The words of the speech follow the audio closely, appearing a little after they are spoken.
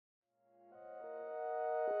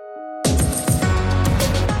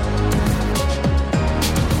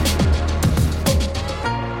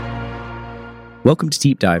Welcome to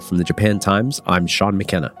Deep Dive from the Japan Times. I'm Sean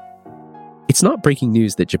McKenna. It's not breaking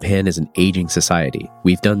news that Japan is an aging society.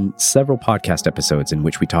 We've done several podcast episodes in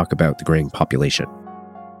which we talk about the graying population.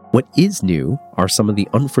 What is new are some of the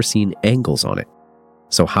unforeseen angles on it.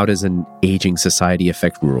 So how does an aging society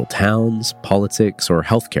affect rural towns, politics, or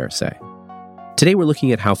healthcare, say? Today we're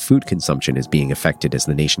looking at how food consumption is being affected as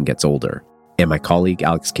the nation gets older. And my colleague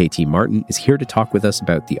Alex K.T. Martin is here to talk with us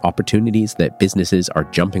about the opportunities that businesses are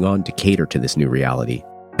jumping on to cater to this new reality,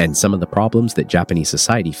 and some of the problems that Japanese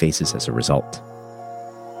society faces as a result.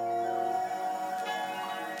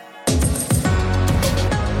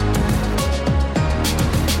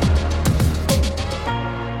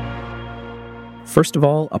 First of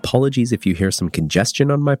all, apologies if you hear some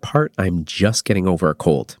congestion on my part. I'm just getting over a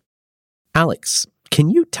cold. Alex,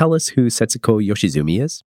 can you tell us who Setsuko Yoshizumi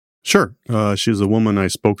is? Sure. She's a woman I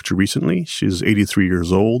spoke to recently. She's 83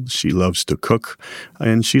 years old. She loves to cook,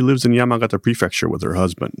 and she lives in Yamagata Prefecture with her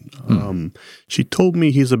husband. She told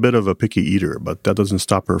me he's a bit of a picky eater, but that doesn't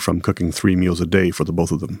stop her from cooking 3 meals a day for the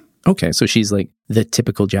both of them. Okay, so she's like the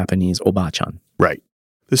typical Japanese oba-chan. Right.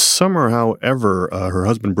 This summer, however, her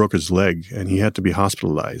husband broke his leg, and he had to be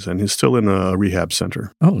hospitalized, and he's still in a rehab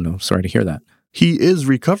center. Oh, no, sorry to hear that. He is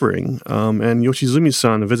recovering, and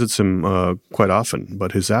Yoshizumi-san visits him quite often,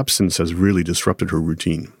 but his absence has really disrupted her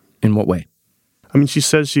routine. In what way? I mean, she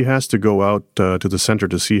says she has to go out to the center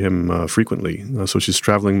to see him frequently, so she's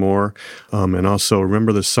traveling more. And also,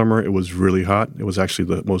 remember this summer, it was really hot. It was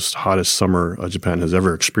actually the most hottest summer Japan has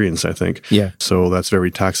ever experienced, I think. Yeah. So that's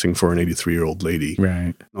very taxing for an 83-year-old lady.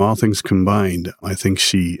 Right. All things combined, I think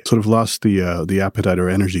she sort of lost the appetite or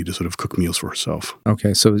energy to sort of cook meals for herself.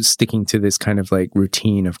 Okay, so sticking to this kind of like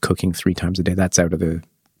routine of cooking 3 times a day, that's out of the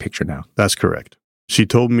picture now. That's correct. She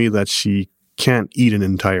told me that she can't eat an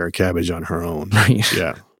entire cabbage on her own. Right.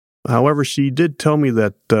 Yeah. However, she did tell me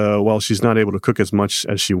that while she's not able to cook as much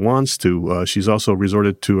as she wants to, she's also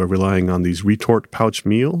resorted to relying on these retort pouch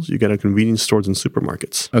meals you get at convenience stores and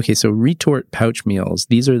supermarkets. Okay, so retort pouch meals,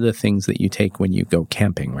 these are the things that you take when you go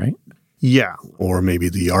camping, right? Yeah, or maybe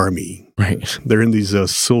the army. Right. They're in these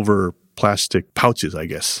silver plastic pouches, I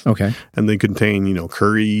guess. Okay. And they contain,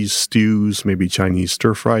 curries, stews, maybe Chinese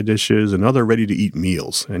stir-fry dishes, and other ready-to-eat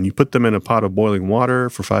meals. And you put them in a pot of boiling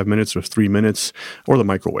water for 5 minutes or 3 minutes, or the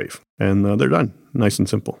microwave. And they're done. Nice and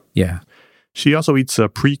simple. Yeah. She also eats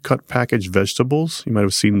pre-cut packaged vegetables. You might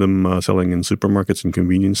have seen them selling in supermarkets and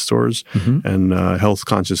convenience stores, and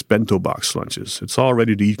health-conscious bento box lunches. It's all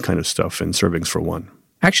ready-to-eat kind of stuff in servings for one.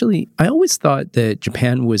 Actually, I always thought that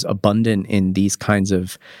Japan was abundant in these kinds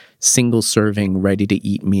of single-serving,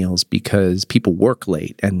 ready-to-eat meals because people work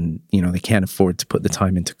late and, they can't afford to put the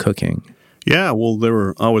time into cooking. Yeah, well, they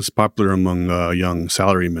were always popular among young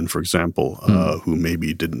salarymen, for example, who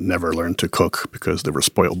maybe never learn to cook because they were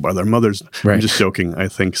spoiled by their mothers. Right. I'm just joking. I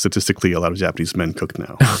think statistically a lot of Japanese men cook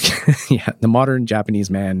now. Okay. Yeah, the modern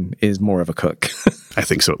Japanese man is more of a cook. I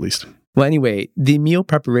think so, at least. Well, anyway, the meal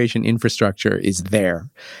preparation infrastructure is there.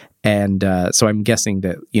 And so I'm guessing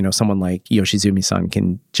that, someone like Yoshizumi-san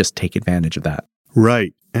can just take advantage of that.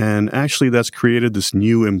 Right. And actually, that's created this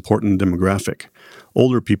new important demographic.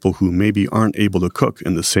 Older people who maybe aren't able to cook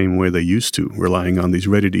in the same way they used to, relying on these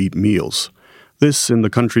ready-to-eat meals. This in the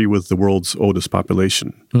country with the world's oldest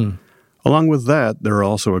population. Along with that, there are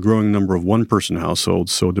also a growing number of one-person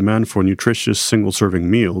households, so demand for nutritious single-serving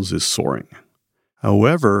meals is soaring.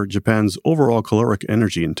 However, Japan's overall caloric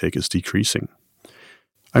energy intake is decreasing.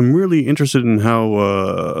 I'm really interested in how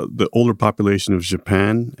the older population of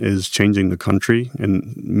Japan is changing the country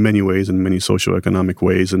in many ways, in many socioeconomic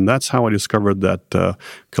ways, and that's how I discovered that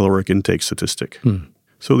caloric intake statistic.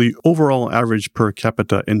 So the overall average per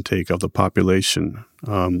capita intake of the population,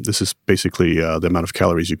 this is basically the amount of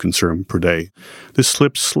calories you consume per day. This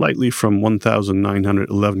slipped slightly from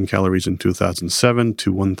 1,911 calories in 2007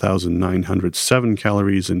 to 1,907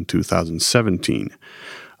 calories in 2017.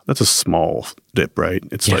 That's a small dip, right?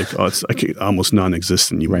 It's like almost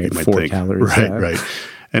non-existent, you might 4 think. Calories, Right.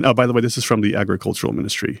 And by the way, this is from the Agricultural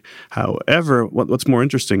Ministry. However, what's more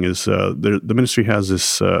interesting is the ministry has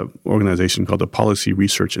this organization called the Policy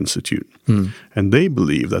Research Institute. And they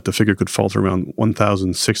believe that the figure could fall to around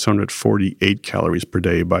 1,648 calories per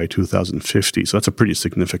day by 2050. So that's a pretty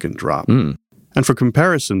significant drop. And for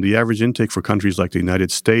comparison, the average intake for countries like the United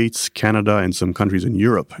States, Canada, and some countries in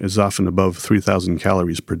Europe is often above 3,000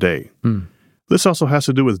 calories per day. This also has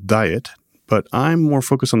to do with diet, but I'm more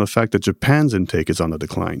focused on the fact that Japan's intake is on the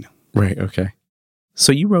decline. Right, okay.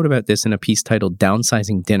 So you wrote about this in a piece titled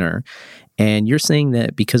Downsizing Dinner, and you're saying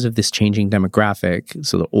that because of this changing demographic,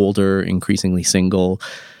 so the older, increasingly single,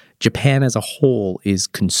 Japan as a whole is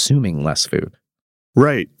consuming less food.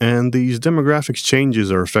 Right. And these demographics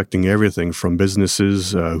changes are affecting everything from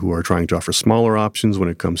businesses who are trying to offer smaller options when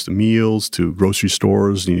it comes to meals, to grocery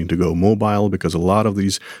stores needing to go mobile, because a lot of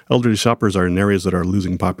these elderly shoppers are in areas that are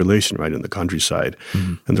losing population, right, in the countryside.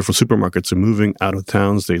 And therefore supermarkets are moving out of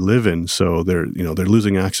towns they live in, so they're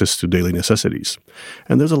losing access to daily necessities.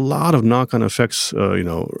 And there's a lot of knock-on effects,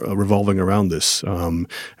 revolving around this. And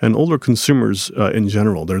older consumers in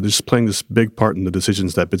general, they're just playing this big part in the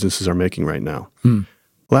decisions that businesses are making right now.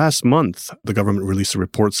 Last month, the government released a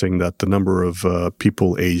report saying that the number of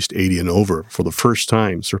people aged 80 and over for the first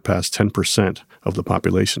time surpassed 10% of the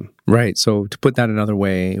population. Right. So to put that another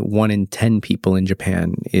way, 1 in 10 people in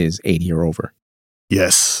Japan is 80 or over.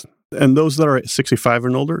 Yes. And those that are 65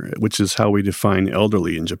 and older, which is how we define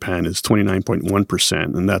elderly in Japan, is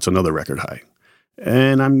 29.1%, and that's another record high.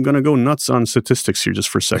 And I'm going to go nuts on statistics here just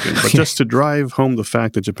for a second. But just to drive home the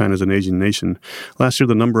fact that Japan is an aging nation, last year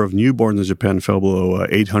the number of newborns in Japan fell below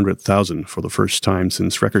 800,000 for the first time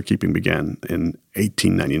since record-keeping began in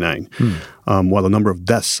 1899, while the number of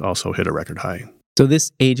deaths also hit a record high. So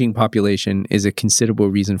this aging population is a considerable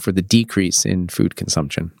reason for the decrease in food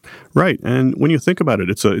consumption. Right. And when you think about it,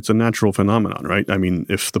 it's a natural phenomenon, right? I mean,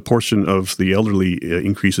 if the portion of the elderly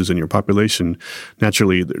increases in your population,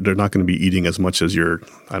 naturally, they're not going to be eating as much as your,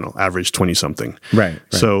 average 20-something. Right.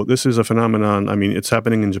 So this is a phenomenon. I mean, it's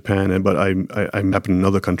happening in Japan, but I'm happening in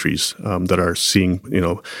other countries that are seeing,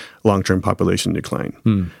 long-term population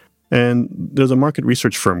decline. And there's a market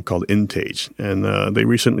research firm called Intage, and they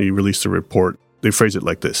recently released a report. They phrase it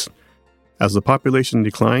like this: as the population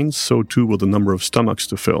declines, so too will the number of stomachs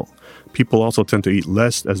to fill. People also tend to eat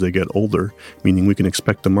less as they get older, meaning we can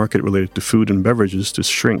expect the market related to food and beverages to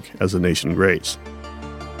shrink as the nation grows.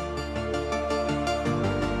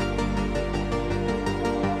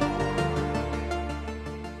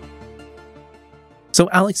 So,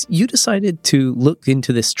 Alex, you decided to look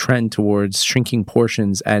into this trend towards shrinking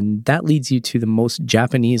portions, and that leads you to the most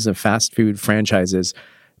Japanese of fast food franchises,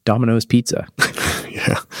 Domino's Pizza.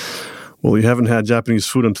 Yeah. Well, you haven't had Japanese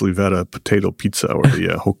food until you've had a potato pizza or the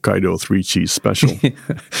Hokkaido 3-cheese special.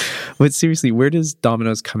 But seriously, where does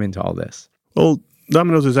Domino's come into all this? Well,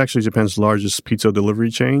 Domino's is actually Japan's largest pizza delivery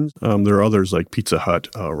chain. There are others like Pizza Hut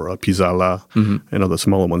or Pizzala and other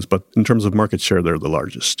smaller ones, but in terms of market share, they're the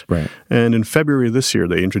largest. Right. And in February this year,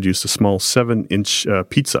 they introduced a small 7-inch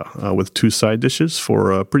pizza with 2 side dishes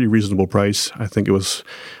for a pretty reasonable price. I think it was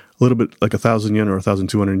a little bit like 1,000 yen or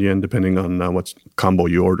 1,200 yen, depending on what combo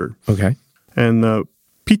you order. Okay. And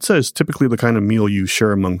pizza is typically the kind of meal you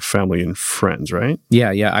share among family and friends, right?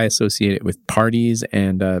 Yeah. I associate it with parties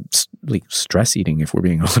and stress eating, if we're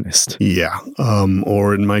being honest. Yeah.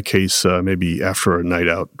 Or in my case, maybe after a night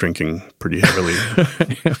out drinking pretty heavily,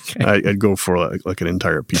 okay. I'd go for like an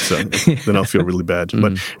entire pizza. Then I'll feel really bad.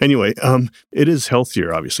 But anyway, it is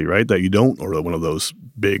healthier, obviously, right? That you don't order one of those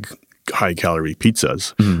big high-calorie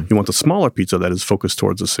pizzas. You want the smaller pizza that is focused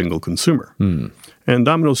towards a single consumer. And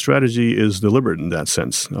Domino's strategy is deliberate in that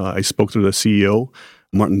sense. I spoke to the CEO,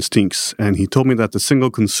 Martin Stinks, and he told me that the single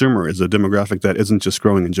consumer is a demographic that isn't just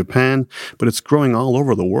growing in Japan, but it's growing all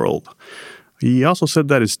over the world. He also said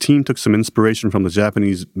that his team took some inspiration from the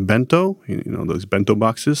Japanese bento, those bento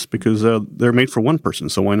boxes, because they're made for one person,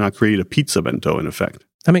 so why not create a pizza bento in effect?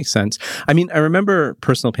 That makes sense. I mean, I remember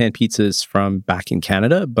personal pan pizzas from back in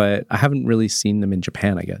Canada, but I haven't really seen them in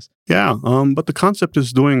Japan, I guess. Yeah, but the concept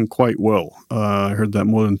is doing quite well. I heard that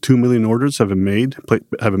more than 2 million orders have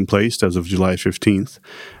been placed as of July 15th.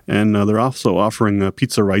 And they're also offering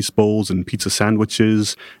pizza rice bowls and pizza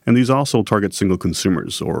sandwiches. And these also target single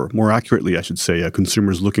consumers, or more accurately, I should say,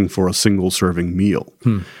 consumers looking for a single serving meal.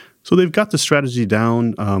 So they've got the strategy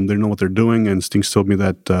down. They know what they're doing. And Stinks told me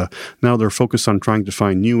that now they're focused on trying to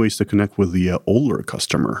find new ways to connect with the older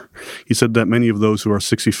customer. He said that many of those who are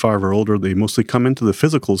 65 or older, they mostly come into the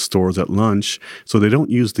physical stores at lunch, so they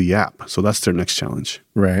don't use the app. So that's their next challenge.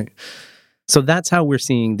 Right. So that's how we're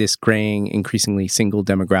seeing this graying, increasingly single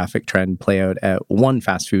demographic trend play out at one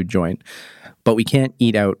fast food joint. But we can't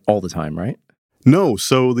eat out all the time, right? No,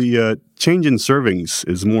 so the change in servings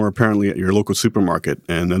is more apparently at your local supermarket,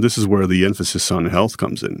 and this is where the emphasis on health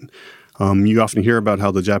comes in. You often hear about how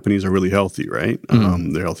the Japanese are really healthy, right?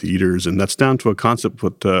 They're healthy eaters, and that's down to a concept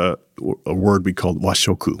with a word we call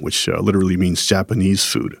washoku, which literally means Japanese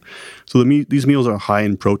food. So these meals are high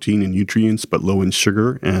in protein and nutrients, but low in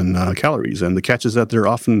sugar and calories, and the catch is that they're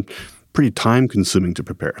often pretty time-consuming to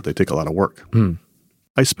prepare. They take a lot of work.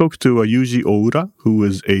 I spoke to Yuji Oura, who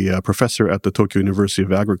is a professor at the Tokyo University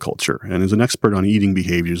of Agriculture and is an expert on eating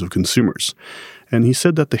behaviors of consumers. And he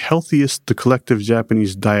said that the healthiest the collective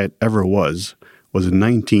Japanese diet ever was was in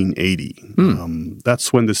 1980.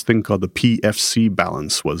 That's when this thing called the PFC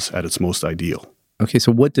balance was at its most ideal. Okay,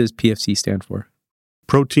 so what does PFC stand for?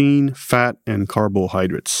 Protein, fat, and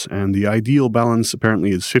carbohydrates. And the ideal balance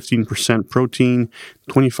apparently is 15% protein,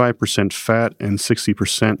 25% fat, and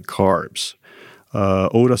 60% carbs.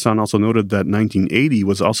 Oda-san also noted that 1980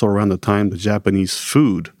 was also around the time the Japanese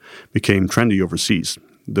food became trendy overseas.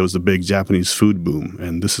 There was a big Japanese food boom,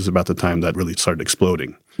 and this is about the time that really started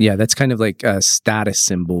exploding. Yeah, that's kind of like a status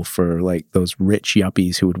symbol for like those rich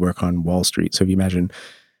yuppies who would work on Wall Street. So if you imagine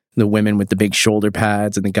the women with the big shoulder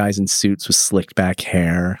pads and the guys in suits with slicked back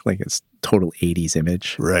hair, like it's total 80s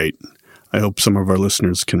image. Right. I hope some of our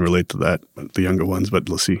listeners can relate to that, the younger ones, but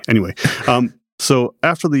let's see. Anyway, so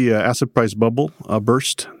after the asset price bubble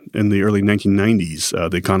burst in the early 1990s,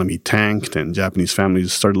 the economy tanked and Japanese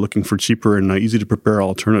families started looking for cheaper and easy-to-prepare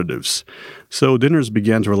alternatives. So dinners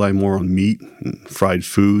began to rely more on meat and fried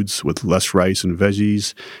foods with less rice and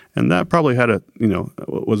veggies, and that probably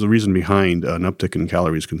was the reason behind an uptick in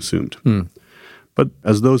calories consumed. But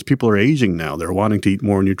as those people are aging now, they're wanting to eat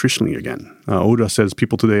more nutritionally again. Oda says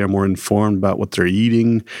people today are more informed about what they're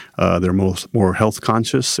eating, they're more health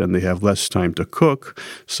conscious, and they have less time to cook.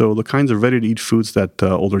 So the kinds of ready-to-eat foods that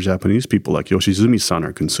older Japanese people like Yoshizumi-san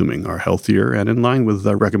are consuming are healthier and in line with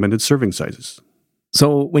recommended serving sizes.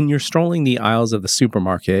 So when you're strolling the aisles of the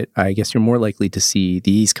supermarket, I guess you're more likely to see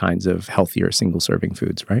these kinds of healthier single-serving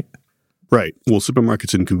foods, right? Right. Well,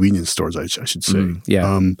 supermarkets and convenience stores, I should say.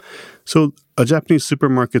 Yeah. So a Japanese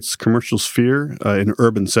supermarket's commercial sphere in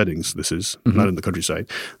urban settings, this is, not in the countryside,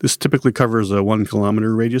 this typically covers a 1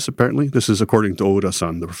 kilometer radius, apparently. This is according to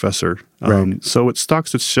Oda-san, the professor. Right. So it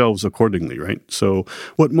stocks its shelves accordingly, right? So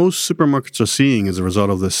what most supermarkets are seeing as a result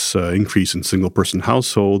of this increase in single-person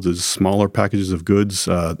households is smaller packages of goods.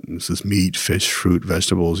 This is meat, fish, fruit,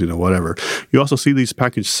 vegetables, whatever. You also see these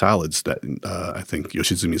packaged salads that I think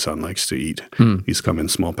Yoshizumi-san likes to eat. These come in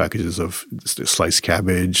small packages of sliced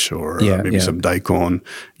cabbage or maybe some daikon.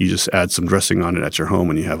 You just add some dressing on it at your home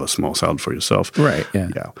and you have a small salad for yourself. Right, yeah.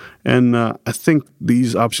 And I think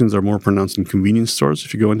these options are more pronounced in convenience stores.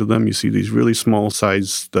 If you go into them, you see these really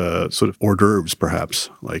small-sized sort of hors d'oeuvres, perhaps,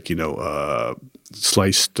 like,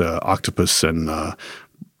 sliced octopus and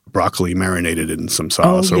broccoli marinated in some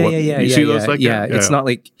sauce. You see those like that? It's not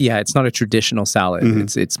like, it's not a traditional salad.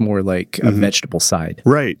 It's more like a vegetable side.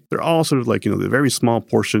 Right. They're all sort of like, the very small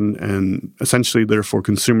portion, and essentially they're for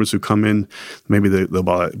consumers who come in. Maybe they'll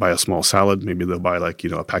buy a small salad. Maybe they'll buy like,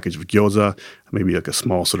 a package of gyoza, maybe like a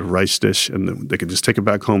small sort of rice dish, and then they can just take it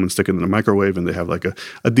back home and stick it in the microwave, and they have like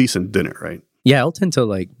a decent dinner, right? Yeah, I'll tend to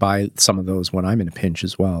like buy some of those when I'm in a pinch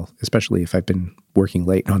as well, especially if I've been working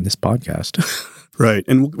late on this podcast. Right.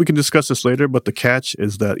 And we can discuss this later, but the catch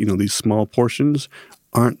is that, these small portions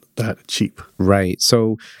aren't that cheap. Right.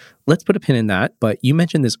 So let's put a pin in that. But you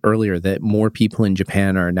mentioned this earlier that more people in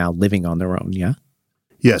Japan are now living on their own, yeah?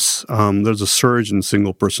 Yes. There's a surge in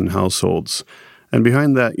single-person households. And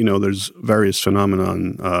behind that, there's various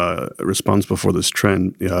phenomenon responsible for this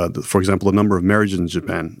trend. For example, the number of marriages in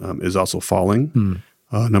Japan is also falling.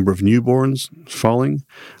 Number of newborns falling.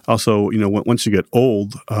 Also, once you get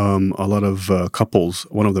old, a lot of couples,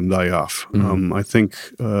 one of them die off. I think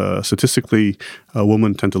statistically,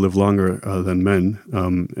 women tend to live longer than men,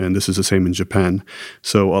 and this is the same in Japan.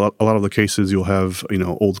 So a lot of the cases you'll have,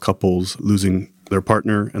 old couples losing their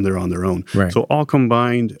partner and they're on their own. Right. So all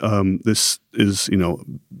combined, this is,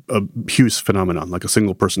 a huge phenomenon, like a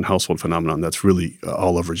single person household phenomenon that's really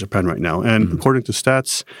all over Japan right now. And according to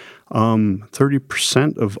stats,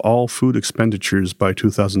 30% of all food expenditures by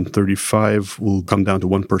 2035 will come down to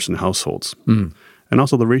one-person households. And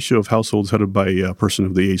also the ratio of households headed by a person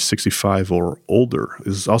of the age 65 or older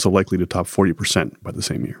is also likely to top 40% by the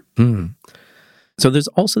same year. So there's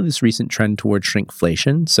also this recent trend toward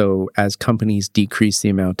shrinkflation. So as companies decrease the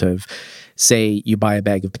amount of, say, you buy a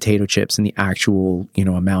bag of potato chips and the actual,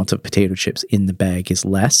 amount of potato chips in the bag is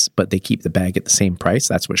less, but they keep the bag at the same price.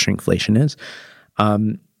 That's what shrinkflation is.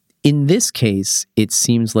 In this case, it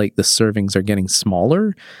seems like the servings are getting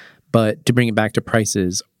smaller, but to bring it back to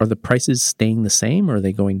prices, are the prices staying the same or are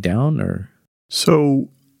they going down? Or So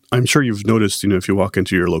I'm sure you've noticed, if you walk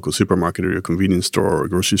into your local supermarket or your convenience store or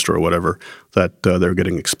grocery store or whatever, that they're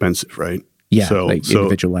getting expensive, right? Yeah, like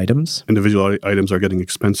individual items? Individual items are getting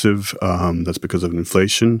expensive. That's because of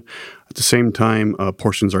inflation. At the same time,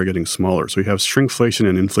 portions are getting smaller. So you have shrinkflation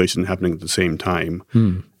and inflation happening at the same time.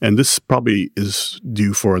 And this probably is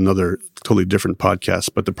due for another totally different podcast.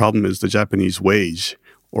 But the problem is the Japanese wage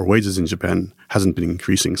or wages in Japan hasn't been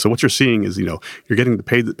increasing. So what you're seeing is, you're getting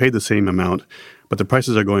paid the same amount, but the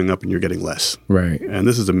prices are going up and you're getting less. Right. And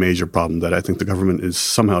this is a major problem that I think the government is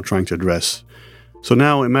somehow trying to address. So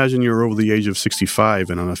now imagine you're over the age of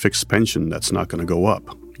 65 and on a fixed pension that's not going to go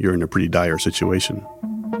up. You're in a pretty dire situation.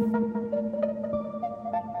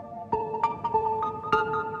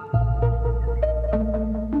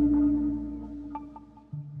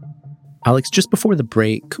 Alex, just before the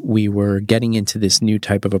break, we were getting into this new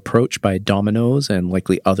type of approach by Domino's and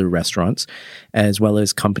likely other restaurants, as well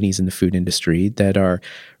as companies in the food industry that are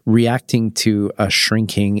reacting to a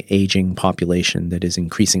shrinking, aging population that is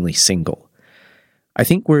increasingly single. I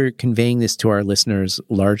think we're conveying this to our listeners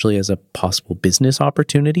largely as a possible business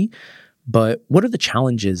opportunity, but what are the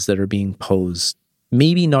challenges that are being posed,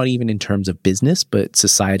 maybe not even in terms of business, but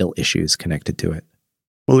societal issues connected to it?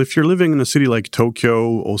 Well, if you're living in a city like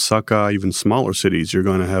Tokyo, Osaka, even smaller cities, you're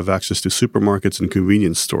going to have access to supermarkets and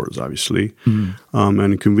convenience stores, obviously.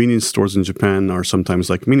 And convenience stores in Japan are sometimes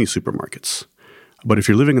like mini supermarkets. But if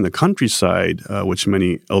you're living in the countryside, which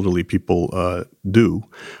many elderly people do,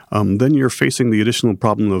 then you're facing the additional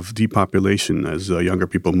problem of depopulation as younger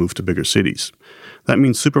people move to bigger cities. That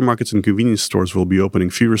means supermarkets and convenience stores will be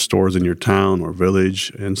opening fewer stores in your town or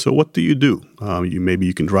village. And so what do? Maybe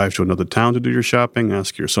you can drive to another town to do your shopping,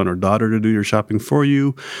 ask your son or daughter to do your shopping for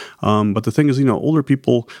you. But the thing is, older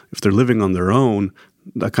people, if they're living on their own,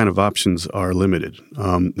 that kind of options are limited.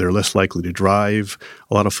 They're less likely to drive.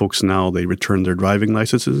 A lot of folks now, they return their driving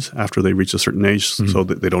licenses after they reach a certain age so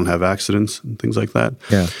that they don't have accidents and things like that.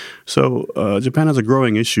 Yeah. So Japan has a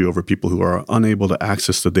growing issue over people who are unable to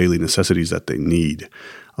access the daily necessities that they need.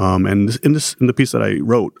 And in the piece that I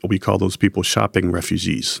wrote, we call those people shopping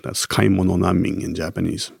refugees. That's kaimono nanmin in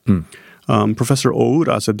Japanese. Professor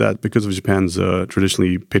Oura said that because of Japan's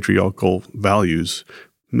traditionally patriarchal values,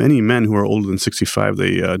 many men who are older than 65,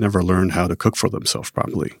 they never learned how to cook for themselves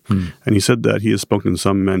properly. And he said that he has spoken to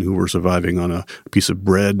some men who were surviving on a piece of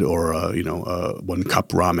bread or, 1 cup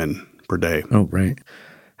ramen per day. Oh, right.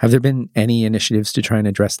 Have there been any initiatives to try and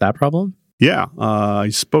address that problem? Yeah, I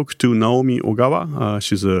spoke to Naomi Ogawa.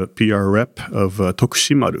 She's a PR rep of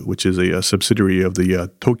Tokushimaru, which is a subsidiary of the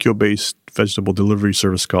Tokyo-based vegetable delivery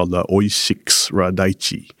service called Oishix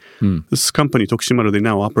Radaichi. This company, Tokushimaru, they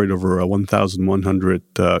now operate over 1,100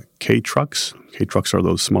 K-trucks. K-trucks are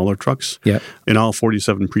those smaller trucks in all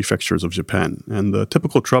 47 prefectures of Japan. And the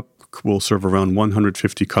typical truck will serve around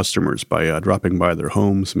 150 customers by dropping by their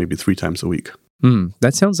homes maybe 3 times a week.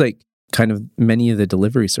 That sounds like kind of many of the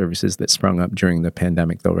delivery services that sprung up during the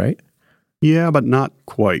pandemic, though, right? Yeah, but not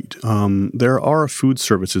quite. There are food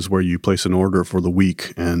services where you place an order for the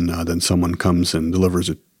week and then someone comes and delivers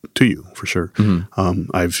it to you, for sure.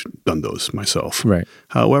 I've done those myself. Right.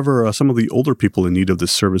 However, some of the older people in need of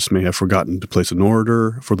this service may have forgotten to place an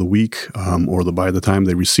order for the week, or by the time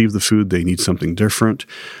they receive the food, they need something different.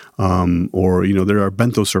 Or there are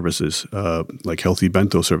bento services, like healthy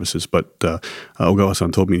bento services. But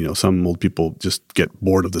Ogawa-san told me, some old people just get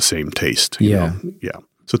bored of the same taste. Yeah.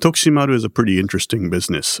 So Tokushimaru is a pretty interesting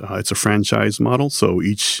business. It's a franchise model, so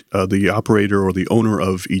the operator or the owner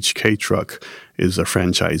of each K-truck is a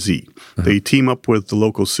franchisee. They team up with the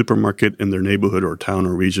local supermarket in their neighborhood or town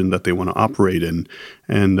or region that they want to operate in.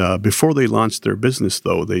 And before they launch their business,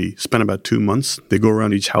 though, they spend about 2 months. They go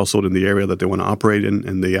around each household in the area that they want to operate in,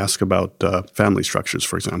 and they ask about family structures,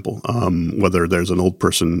 for example, whether there's an old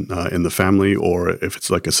person in the family or if it's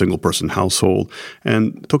like a single-person household.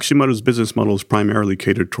 And Tokushimaru's business model is primarily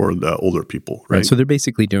catered toward older people, right? So they're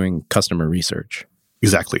basically doing customer research.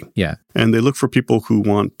 Exactly. Yeah. And they look for people who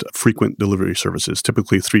want frequent delivery services,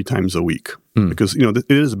 typically 3 times a week. Because, it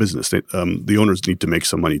is a business. The owners need to make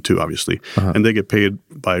some money too, obviously. And they get paid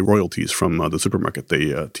by royalties from the supermarket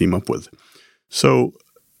they team up with. So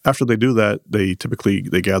after they do that, they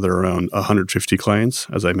gather around 150 clients,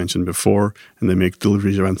 as I mentioned before, and they make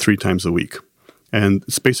deliveries around 3 times a week. And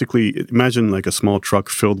it's basically, imagine like a small truck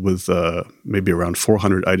filled with maybe around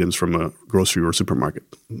 400 items from a grocery or supermarket.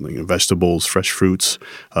 Vegetables, fresh fruits,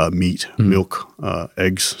 meat, milk,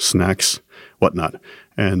 eggs, snacks, whatnot.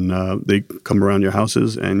 And they come around your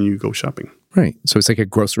houses and you go shopping. Right. So it's like a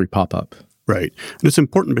grocery pop-up. Right. And it's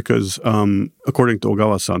important because according to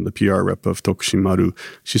Ogawa-san, the PR rep of Tokushimaru,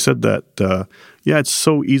 she said that, it's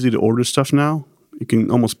so easy to order stuff now. You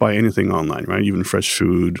can almost buy anything online, right? Even fresh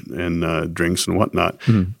food and drinks and whatnot.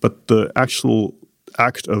 But the actual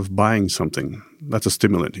act of buying something, that's a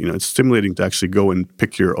stimulant. It's stimulating to actually go and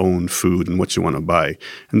pick your own food and what you want to buy.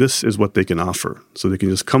 And this is what they can offer. So they can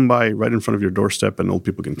just come by right in front of your doorstep and old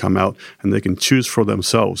people can come out and they can choose for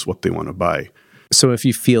themselves what they want to buy. So if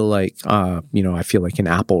you feel like, I feel like an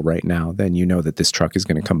apple right now, then you know that this truck is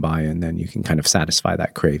going to come by and then you can kind of satisfy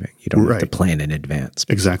that craving. You don't have to plan in advance.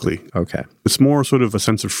 Exactly. Okay. It's more sort of a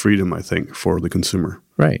sense of freedom, I think, for the consumer.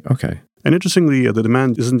 Right. Okay. And interestingly, the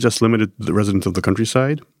demand isn't just limited to the residents of the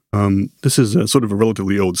countryside. This is sort of a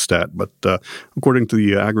relatively old stat, but according to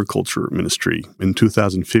the Agriculture Ministry, in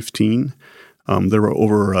 2015, there were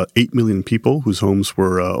over 8 million people whose homes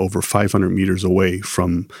were over 500 meters away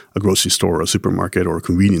from a grocery store, a supermarket, or a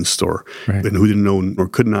convenience store, right, and who didn't own or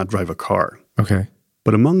could not drive a car. Okay.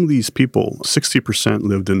 But among these people, 60%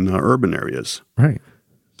 lived in urban areas. Right.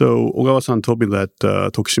 So Ogawa-san told me that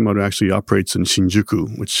Tokushimaru actually operates in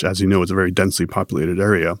Shinjuku, which, as you know, is a very densely populated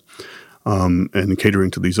area, and catering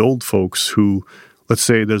to these old folks who, let's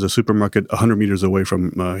say there's a supermarket 100 meters away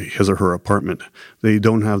from his or her apartment. They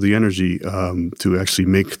don't have the energy to actually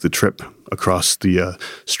make the trip across the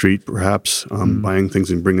street, perhaps, buying things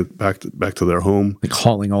and bring it back to their home. Like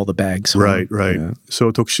hauling all the bags home. Right. Yeah.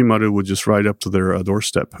 So Tokushimaru would just ride up to their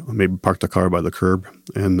doorstep, maybe park the car by the curb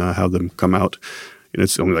and have them come out. And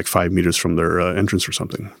it's only like 5 meters from their entrance or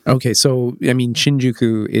something. Okay, so, I mean,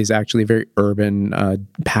 Shinjuku is actually a very urban,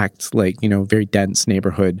 packed, very dense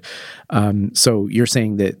neighborhood. So you're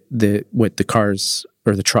saying that the cars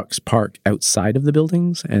or the trucks park outside of the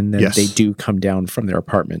buildings, and then Yes. they do come down from their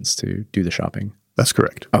apartments to do the shopping? That's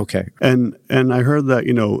correct. Okay. And I heard that,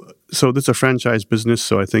 so this is a franchise business,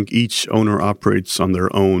 so I think each owner operates on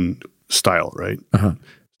their own style, right? Uh-huh.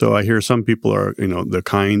 So I hear some people are, they're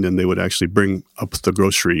kind and they would actually bring up the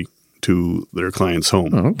grocery to their client's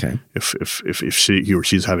home. Oh, okay. If he or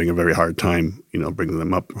she's having a very hard time, bringing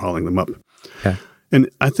them up, hauling them up. Yeah. And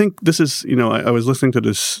I think this is, I was listening to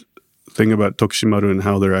this thing about Tokushimaru and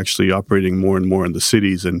how they're actually operating more and more in the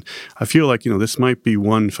cities. And I feel like, this might be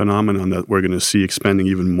one phenomenon that we're going to see expanding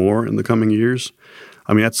even more in the coming years.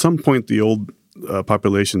 I mean, at some point, the old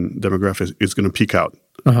population demographic is going to peak out.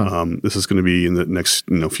 Uh-huh. This is going to be in the next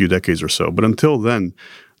few decades or so. But until then,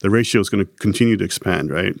 the ratio is going to continue to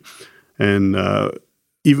expand, right? And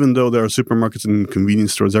even though there are supermarkets and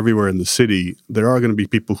convenience stores everywhere in the city, there are going to be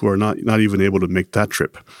people who are not even able to make that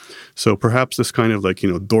trip. So perhaps this kind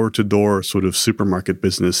of door-to-door sort of supermarket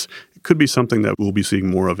business could be something that we'll be seeing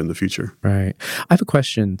more of in the future. Right. I have a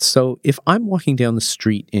question. So if I'm walking down the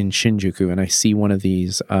street in Shinjuku and I see one of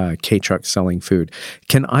these K-trucks selling food,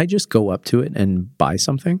 can I just go up to it and buy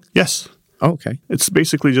something? Yes. Oh, okay. It's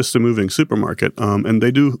basically just a moving supermarket, and they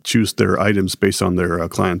do choose their items based on their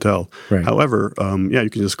clientele. Right. However, you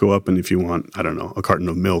can just go up and if you want, I don't know, a carton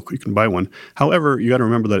of milk, you can buy one. However, you got to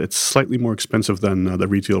remember that it's slightly more expensive than the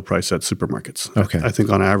retail price at supermarkets. Okay. I think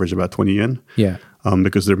on average about 20 yen. Yeah.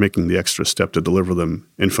 Because they're making the extra step to deliver them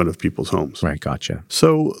in front of people's homes. Right, gotcha.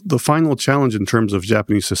 So the final challenge in terms of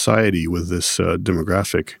Japanese society with this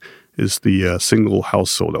demographic is the single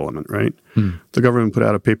household element, right? The government put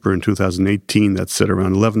out a paper in 2018 that said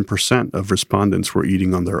around 11% of respondents were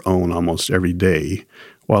eating on their own almost every day,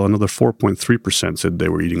 while another 4.3% said they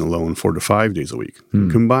were eating alone 4 to 5 days a week.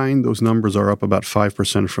 Combined, those numbers are up about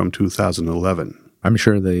 5% from 2011. I'm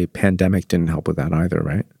sure the pandemic didn't help with that either,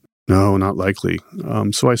 right? No, not likely.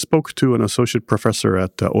 So I spoke to an associate professor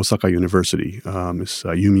at Osaka University, Ms.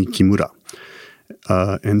 Yumi Kimura.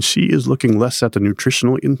 And she is looking less at the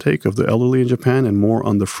nutritional intake of the elderly in Japan and more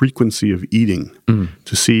on the frequency of eating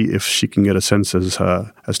to see if she can get a sense as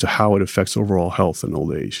to how it affects overall health in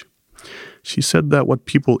old age. She said that what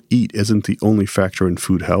people eat isn't the only factor in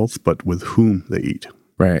food health, but with whom they eat.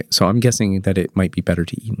 Right. So I'm guessing that it might be better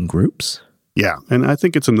to eat in groups. Yeah, and I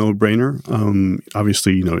think it's a no-brainer.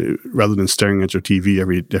 Obviously, rather than staring at your TV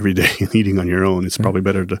every day and eating on your own, it's probably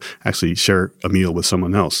better to actually share a meal with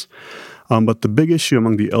someone else. But the big issue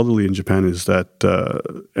among the elderly in Japan is that,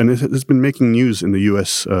 and it has been making news in the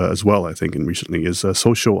U.S. As well, I think, recently, is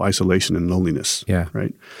social isolation and loneliness. Yeah.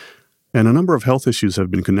 Right. And a number of health issues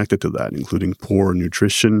have been connected to that, including poor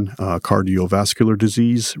nutrition, cardiovascular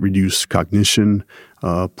disease, reduced cognition,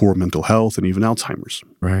 poor mental health, and even Alzheimer's.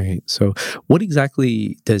 Right. So what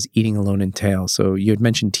exactly does eating alone entail? So you had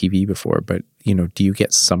mentioned TV before, but, do you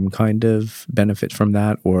get some kind of benefit from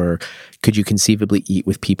that? Or could you conceivably eat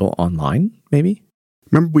with people online, maybe?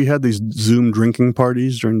 Remember we had these Zoom drinking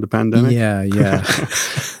parties during the pandemic? Yeah.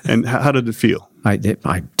 And how did it feel? I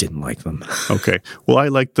didn't like them. Okay. Well, I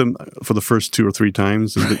liked them for the first 2 or 3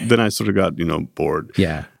 times, and then I sort of got, bored.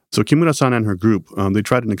 Yeah. So Kimura-san and her group, they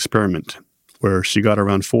tried an experiment where she got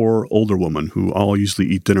around 4 older women who all usually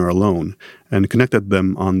eat dinner alone and connected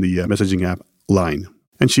them on the messaging app Line.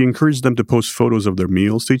 And she encouraged them to post photos of their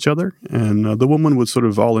meals to each other. And the woman would sort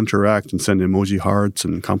of all interact and send emoji hearts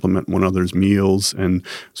and compliment one another's meals and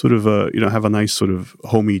sort of, have a nice sort of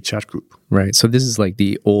homey chat group. Right. So this is like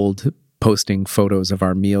the old posting photos of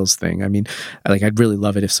our meals thing. I mean, I'd really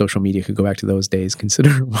love it if social media could go back to those days,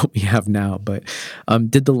 consider what we have now. But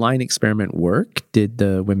did the Line experiment work? Did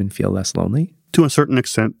the women feel less lonely? To a certain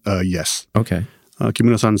extent, yes. Okay.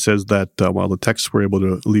 Kimura-san says that while the texts were able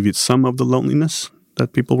to alleviate some of the loneliness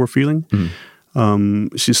that people were feeling,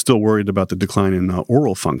 she's still worried about the decline in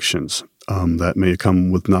oral functions that may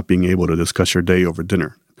come with not being able to discuss your day over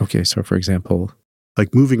dinner. Okay, so for example...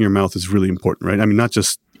 Like moving your mouth is really important, right? I mean, not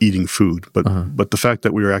just eating food, but the fact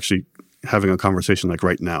that we are actually having a conversation like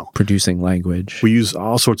right now. Producing language. We use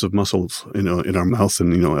all sorts of muscles, in our mouth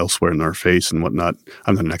and, elsewhere in our face and whatnot.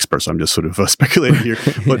 I'm not an expert, so I'm just sort of speculating here.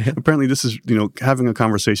 But apparently this is, having a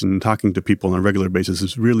conversation and talking to people on a regular basis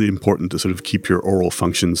is really important to sort of keep your oral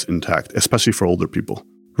functions intact, especially for older people.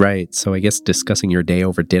 Right. So I guess discussing your day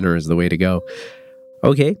over dinner is the way to go.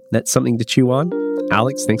 Okay, that's something to chew on.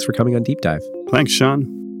 Alex, thanks for coming on Deep Dive. Thanks,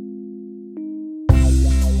 Sean.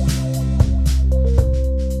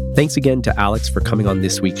 Thanks again to Alex for coming on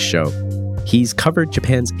this week's show. He's covered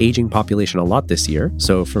Japan's aging population a lot this year,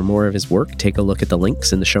 so for more of his work, take a look at the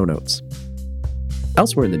links in the show notes.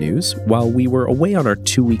 Elsewhere in the news, while we were away on our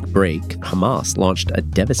 2-week break, Hamas launched a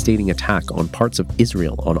devastating attack on parts of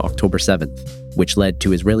Israel on October 7th, which led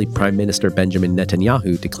to Israeli Prime Minister Benjamin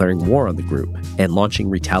Netanyahu declaring war on the group and launching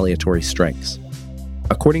retaliatory strikes.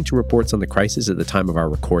 According to reports on the crisis at the time of our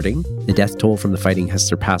recording, the death toll from the fighting has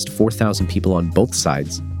surpassed 4,000 people on both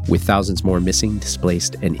sides, with thousands more missing,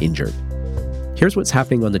 displaced, and injured. Here's what's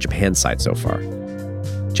happening on the Japan side so far.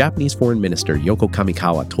 Japanese Foreign Minister Yoko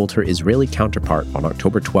Kamikawa told her Israeli counterpart on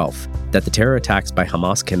October 12th that the terror attacks by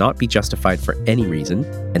Hamas cannot be justified for any reason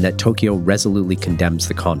and that Tokyo resolutely condemns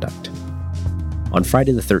the conduct. On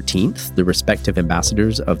Friday the 13th, the respective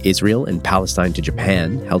ambassadors of Israel and Palestine to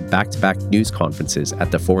Japan held back-to-back news conferences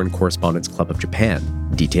at the Foreign Correspondents Club of Japan,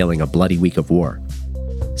 detailing a bloody week of war.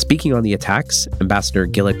 Speaking on the attacks, Ambassador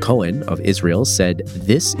Gilad Cohen of Israel said,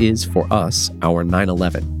 "This is, for us, our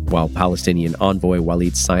 9/11," while Palestinian envoy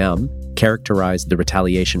Walid Sayyam characterized the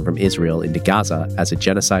retaliation from Israel into Gaza as a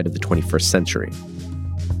genocide of the 21st century.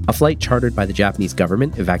 A flight chartered by the Japanese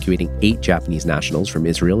government evacuating 8 Japanese nationals from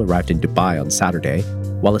Israel arrived in Dubai on Saturday,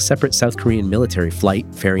 while a separate South Korean military flight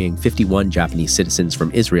ferrying 51 Japanese citizens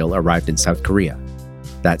from Israel arrived in South Korea.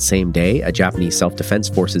 That same day, a Japanese Self-Defense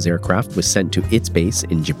Forces aircraft was sent to its base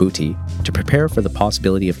in Djibouti to prepare for the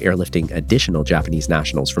possibility of airlifting additional Japanese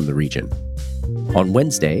nationals from the region. On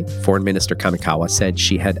Wednesday, Foreign Minister Kamikawa said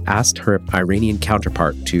she had asked her Iranian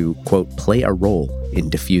counterpart to, quote, play a role in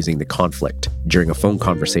diffusing the conflict during a phone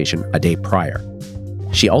conversation a day prior.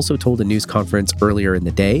 She also told a news conference earlier in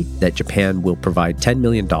the day that Japan will provide $10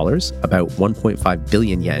 million, about 1.5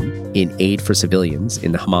 billion yen, in aid for civilians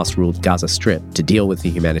in the Hamas-ruled Gaza Strip to deal with the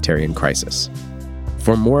humanitarian crisis.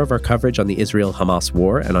 For more of our coverage on the Israel-Hamas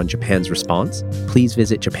war and on Japan's response, please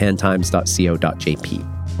visit japantimes.co.jp.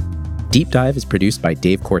 Deep Dive is produced by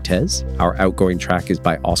Dave Cortez, our outgoing track is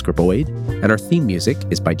by Oscar Boyd, and our theme music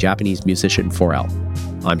is by Japanese musician 4L.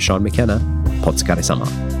 I'm Sean McKenna.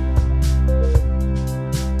 Potsukaresama.